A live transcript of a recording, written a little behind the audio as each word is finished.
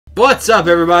What's up,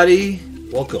 everybody?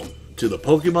 Welcome to the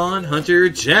Pokemon Hunter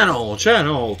channel.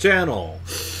 I'm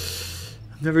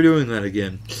never doing that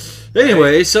again.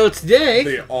 Anyway, so today...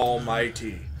 The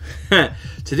Almighty.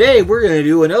 Today, we're going to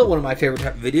do another one of my favorite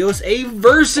type of videos, a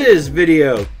versus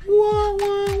video.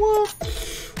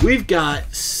 We've got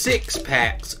 6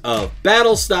 packs of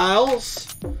battle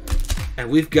styles, and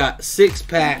we've got 6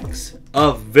 packs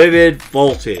of Vivid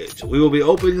Voltage. We will be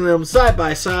opening them side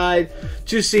by side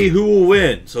to see who will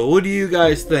win. So what do you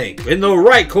guys think? In the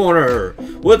right corner,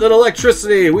 with an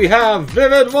electricity, we have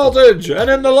Vivid Voltage, and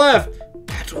in the left,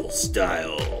 Battle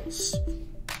Styles.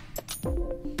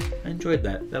 I enjoyed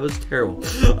that. That was terrible.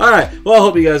 Alright, well, I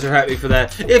hope you guys are happy for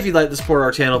that. If you'd like to support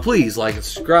our channel, please like and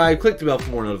subscribe, click the bell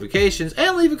for more notifications,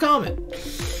 and leave a comment.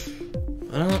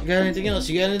 I don't got anything else.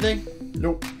 You got anything?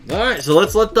 Nope. Alright, so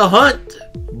let's let the hunt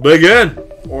begin.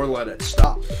 Or let it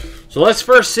stop. So let's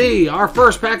first see our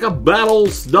first pack of Battle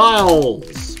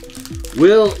Styles.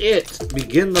 Will it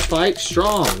begin the fight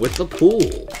strong with the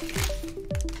pool?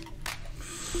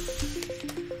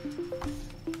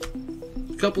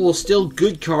 A couple of still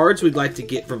good cards we'd like to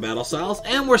get from Battle Styles,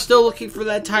 and we're still looking for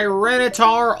that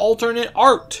Tyranitar alternate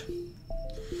art.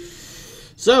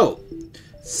 So,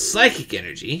 Psychic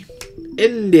Energy,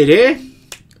 Indidi,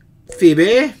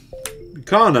 Phoebe,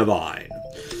 Carnivine,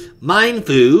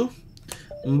 Mindfu,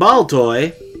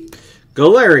 Baltoy,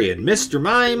 Galarian, Mr.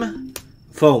 Mime,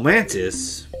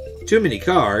 Fomantis, too many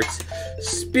cards,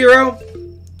 Spearow,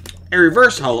 a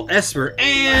reverse holo Esper,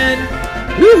 and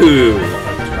woohoo!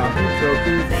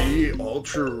 The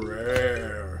ultra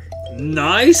rare.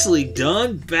 Nicely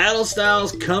done. Battle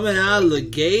Styles coming out of the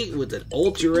gate with an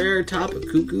ultra rare Tapu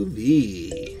Koko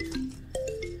V.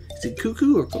 Is it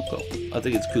Cuckoo or Coco? I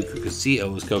think it's Cuckoo because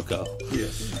CO is Coco.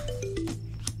 Yes.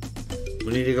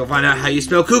 We need to go find out how you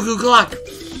spell Cuckoo Clock.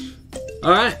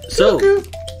 Alright, so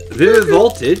Vivid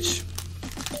Voltage.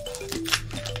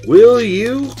 Will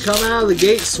you come out of the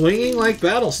gate swinging like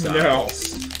Battle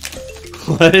Styles?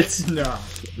 No. What? No.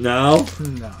 No?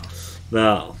 No.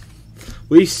 No.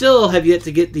 We still have yet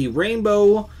to get the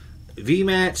Rainbow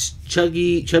VMAX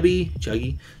Chubby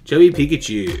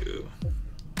Pikachu.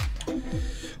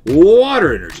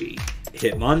 Water Energy,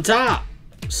 Hitmontop,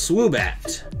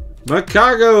 Swoobat,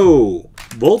 Macago,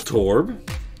 Voltorb,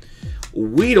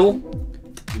 Weedle,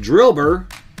 Drillbur,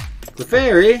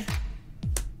 Clefairy,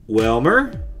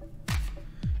 Welmer,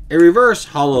 a reverse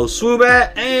holo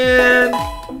Swoobat, and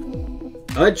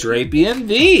a Drapion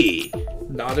V.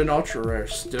 Not an ultra rare.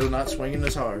 Still not swinging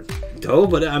as hard. Oh,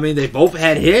 but I mean, they both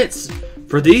had hits.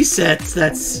 For these sets,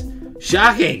 that's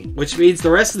shocking. Which means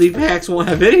the rest of these packs won't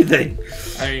have anything.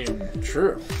 I mean,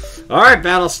 true. Alright,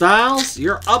 Battle Styles,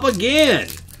 you're up again.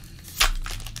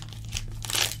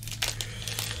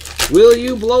 Will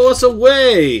you blow us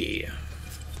away?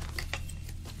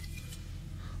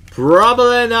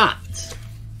 Probably not.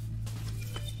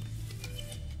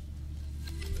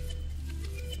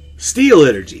 Steel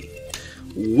Energy,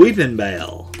 Weeping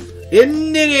Bell,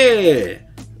 Indidi,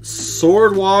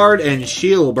 Swordward and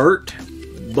Shieldbert,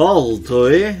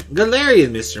 Baltoy,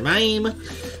 Galarian, Mr. Mime,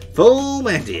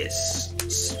 Fomantis,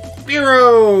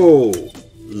 Spearow,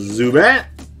 Zubat,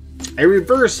 a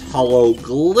reverse holo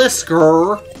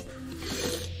Glisker,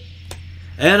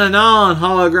 and a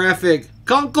non-holographic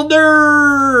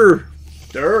Conkeldurr.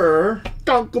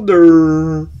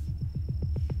 Conkeldurr.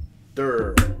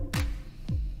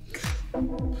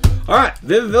 Alright,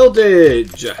 Vivid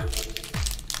Voltage.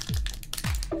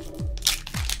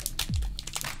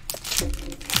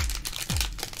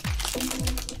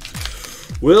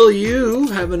 Will you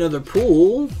have another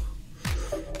pool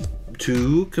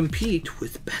to compete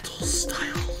with Battle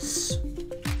Styles?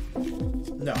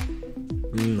 No.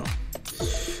 No.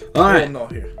 Alright. No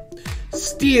here.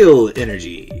 Steel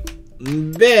Energy,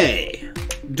 Bay,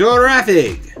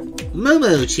 Dorafig,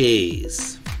 Momo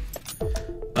Cheese,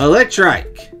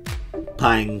 Electrike,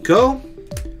 Pineco,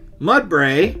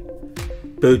 Mudbray,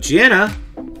 Poochyena,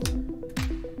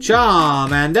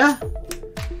 Charmander,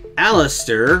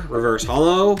 Alistair, reverse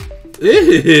holo,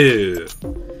 ooh,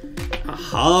 a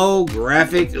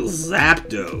holographic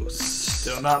Zapdos.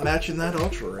 Still not matching that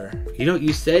ultra rare. You know,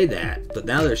 you say that, but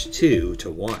now there's 2 to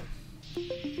 1.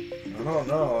 I don't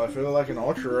know. I feel like an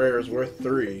ultra rare is worth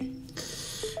 3.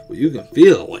 Well, you can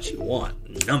feel what you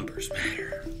want. Numbers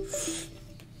matter.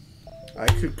 I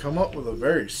could come up with a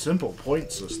very simple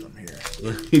point system here.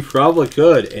 You probably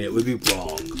could, and it would be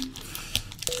wrong.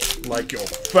 Like your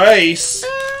face.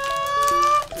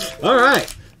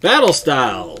 Alright, Battle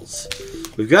Styles.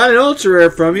 We've got an ultra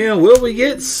rare from you. Will we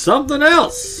get something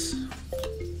else?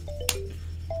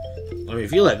 I mean,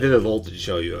 if you let Vivid Voltage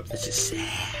show you up, that's just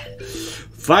sad.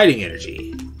 Fighting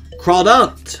Energy,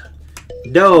 Crawdunt,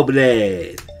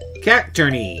 Doughblade,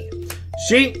 Cacturne,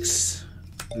 Shinx,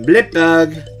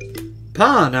 Blipbug,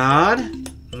 Pawnaud,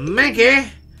 Mankey,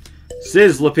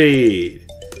 Sizzlipede,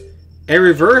 a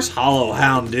reverse Hollow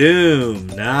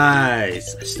Houndoom.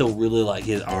 Nice. I still really like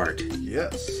his art.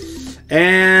 Yes.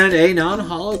 And a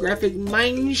non-holographic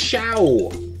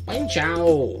Mindshow.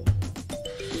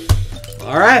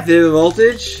 Alright, Vivid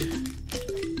Voltage.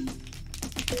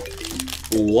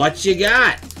 What you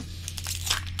got?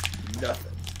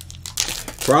 Nothing.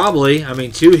 Probably. I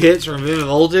mean, 2 hits from Vivid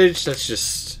Voltage, that's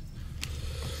just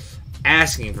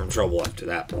asking for trouble after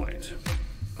that point.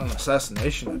 An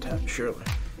assassination attempt, surely.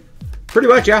 Pretty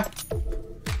much, yeah.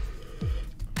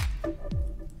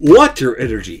 Water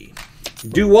Energy.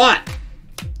 Do what?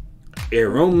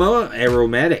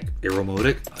 Aromatic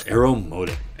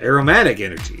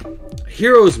Energy.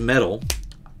 Hero's Metal.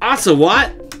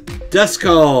 Ocelot.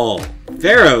 Duskull.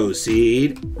 Pharaoh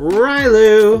Seed.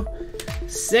 Rylu.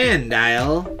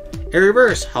 Sandile. A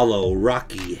reverse hollow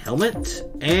Rocky Helmet.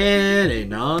 And a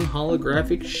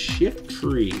non-holographic Shift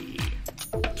Tree.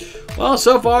 Well,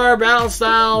 so far, Battle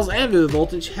Styles and Vivid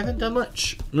Voltage haven't done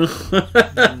much. No,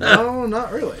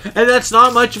 not really. And that's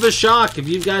not much of a shock. If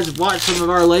you guys have watched some of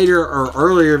our later or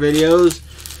earlier videos,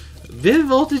 Vivid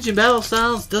Voltage and Battle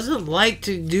Styles doesn't like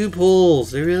to do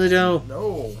pulls. They really don't.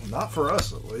 No, not for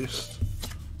us at least.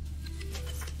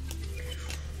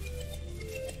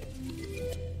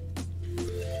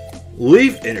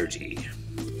 Leaf Energy.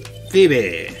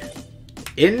 Phoebe.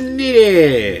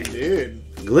 Indeed. Dude.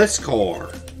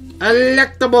 Gliscor.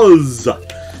 Electabuzz,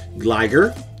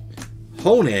 Gligar,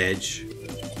 Honedge,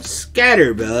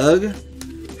 Scatterbug,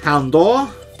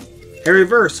 Houndour, a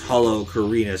reverse hollow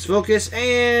Karina's Focus,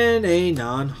 and a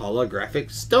non-holographic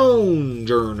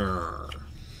Stonejourner.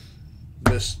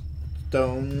 Miss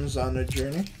Stones on a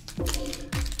journey.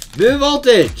 Vivid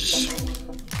Voltage.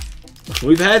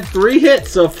 We've had 3 hits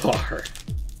so far.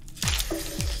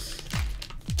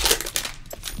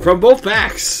 From both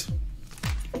packs.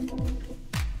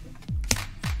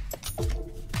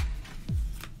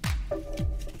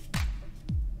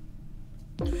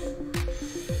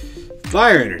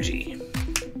 Fire Energy,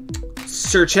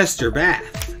 Sir Chester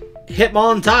Bath,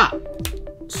 Hitmontop,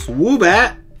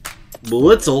 Swoobat,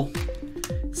 Blitzel,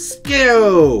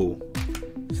 Skittle,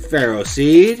 Pharaoh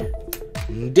Seed,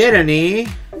 Dedenne,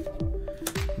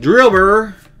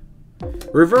 Drillbur,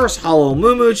 Reverse Hollow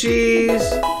Moo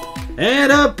Cheese,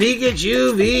 and a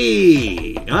Pikachu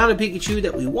V. Not a Pikachu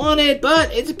that we wanted,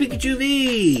 but it's a Pikachu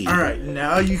V. Alright,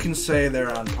 now you can say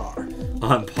they're on par.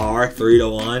 On par,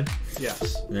 3-1.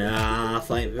 Yes. Nah, I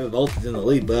think Voltage in the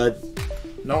lead, bud.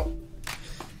 Nope.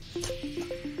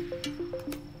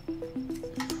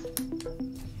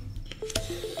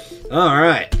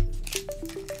 Alright.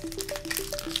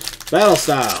 Battle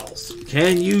Styles.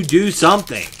 Can you do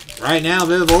something? Right now,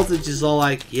 Vivid Voltage is all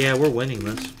like, yeah, we're winning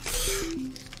this.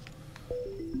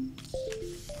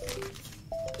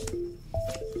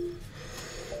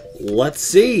 Let's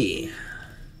see.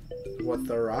 What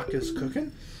the rock is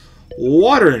cooking?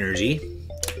 Water Energy,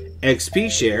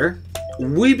 XP Share,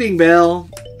 Weeping Bell,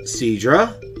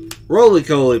 Seadra,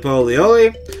 Roly-Coly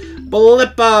Polioli,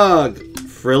 Blipbug,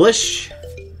 Frillish,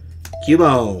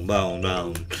 Cubone,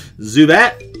 Bone,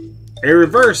 Zubat, a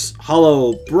reverse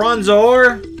hollow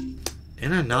Bronzor,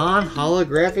 and a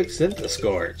non-holographic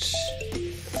Synthescorch.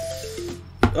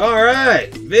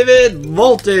 Alright, Vivid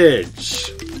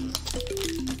Voltage.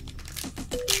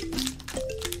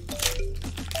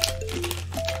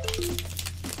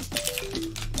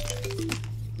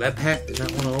 That pack did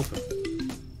not want to open.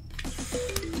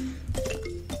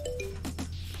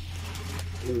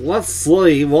 Let's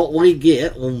see what we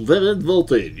get on Vivid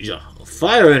Voltage.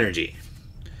 Fire Energy,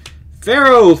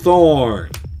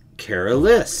 Ferrothorn,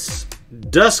 Careless,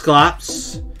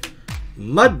 Dusclops,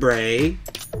 Mudbray,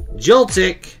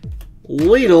 Joltik,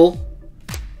 Weedle,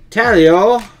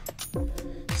 Talio,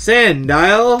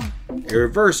 Sandile, a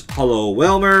reverse hollow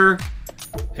Welmer,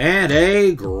 and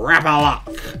a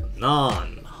Grappalock.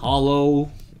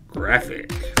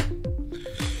 Non-holographic.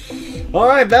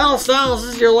 Alright, Battle Styles,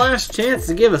 this is your last chance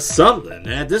to give us something.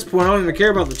 At this point, I don't even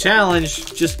care about the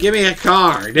challenge. Just give me a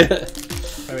card. I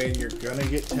mean, you're gonna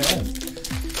get 10.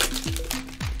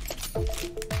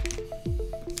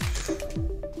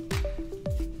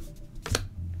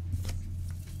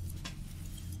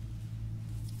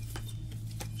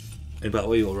 And by the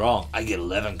way, you were wrong. I get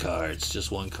 11 cards.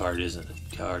 Just one card isn't a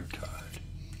card.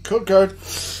 Code card.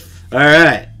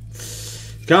 Alright.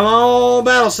 Come on,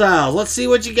 Battle Styles. Let's see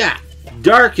what you got.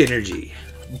 Dark Energy,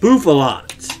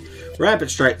 Bouffalot,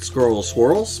 Rapid Strike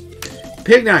Swirls,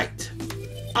 Pignite,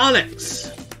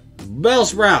 Onyx,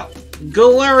 Bellsprout,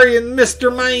 Galarian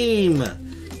Mr.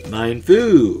 Mime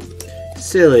Fu,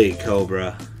 Silly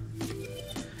Cobra,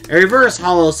 a reverse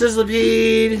hollow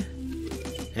Sizzlipede,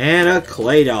 and a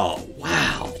Claydol.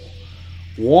 Wow.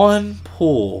 One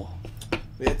pull.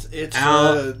 It's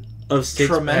out a of 6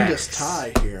 tremendous packs.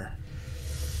 tie here.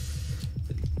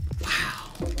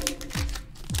 Wow.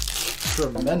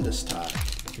 Tremendous tie.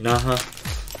 Uh-huh.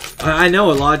 I know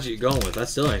what logic you're going with. I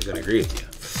still ain't going to agree with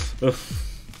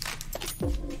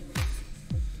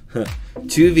you.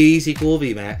 2 V's equal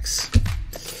VMAX.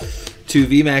 2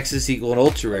 VMAXs equal an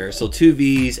Ultra Rare. So 2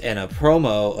 V's and a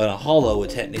promo and a holo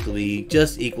would technically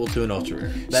just equal to an Ultra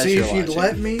Rare. That's See, your if you'd logic.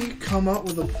 let me come up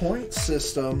with a point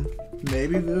system,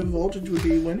 maybe Vivid Voltage would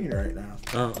be winning right now.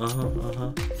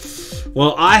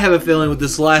 Well, I have a feeling with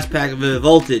this last pack of Vivid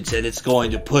Voltage that it's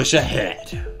going to push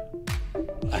ahead.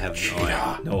 I have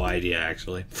no idea,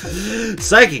 actually.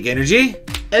 Psychic Energy,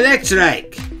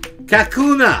 Electrike,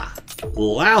 Kakuna,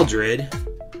 Loudred,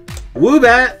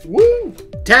 Woobat, Woo!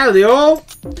 Talio,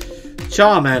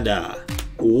 Charmander,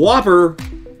 Whopper,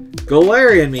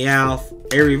 Galarian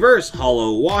Meowth, a reverse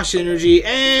hollow Wash Energy,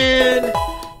 and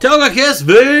Togekiss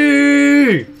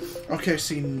V! Okay,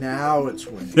 see, now it's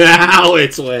winning. Now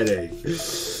it's winning.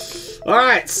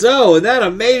 Alright, so in that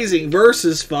amazing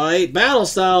versus fight, Battle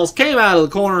Styles came out of the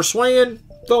corner swinging,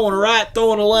 throwing a right,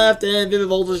 throwing a left, and Vivid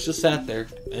Voltage just sat there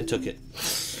and took it.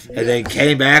 And then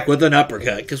came back with an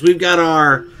uppercut, because we've got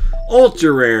our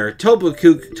Ultra Rare Tapu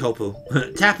Cuckoo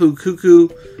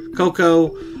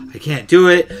Coco. I can't do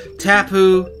it.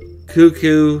 Tapu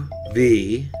Cuckoo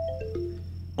V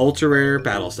Ultra Rare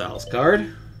Battle Styles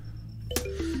card.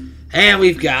 And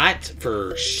we've got,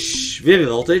 for Vivid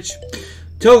Voltage,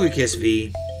 Togekiss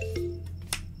V,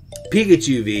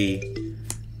 Pikachu V,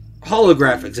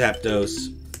 Holographic Zapdos,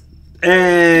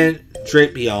 and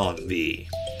Drapion V.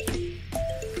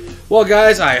 Well,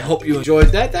 guys, I hope you enjoyed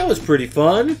that. That was pretty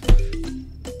fun.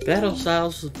 Battle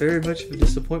Styles was very much of a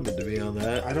disappointment to me on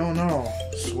that. I don't know.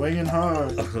 Swinging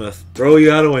hard. I'm going to throw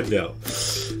you out a window.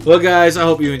 Well, guys, I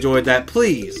hope you enjoyed that.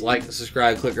 Please like and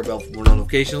subscribe, click our bell for more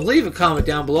notifications. Leave a comment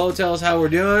down below. Tell us how we're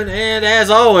doing. And as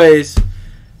always,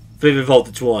 Vivid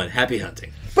Voltage 1. Happy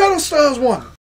hunting. Battle Styles 1.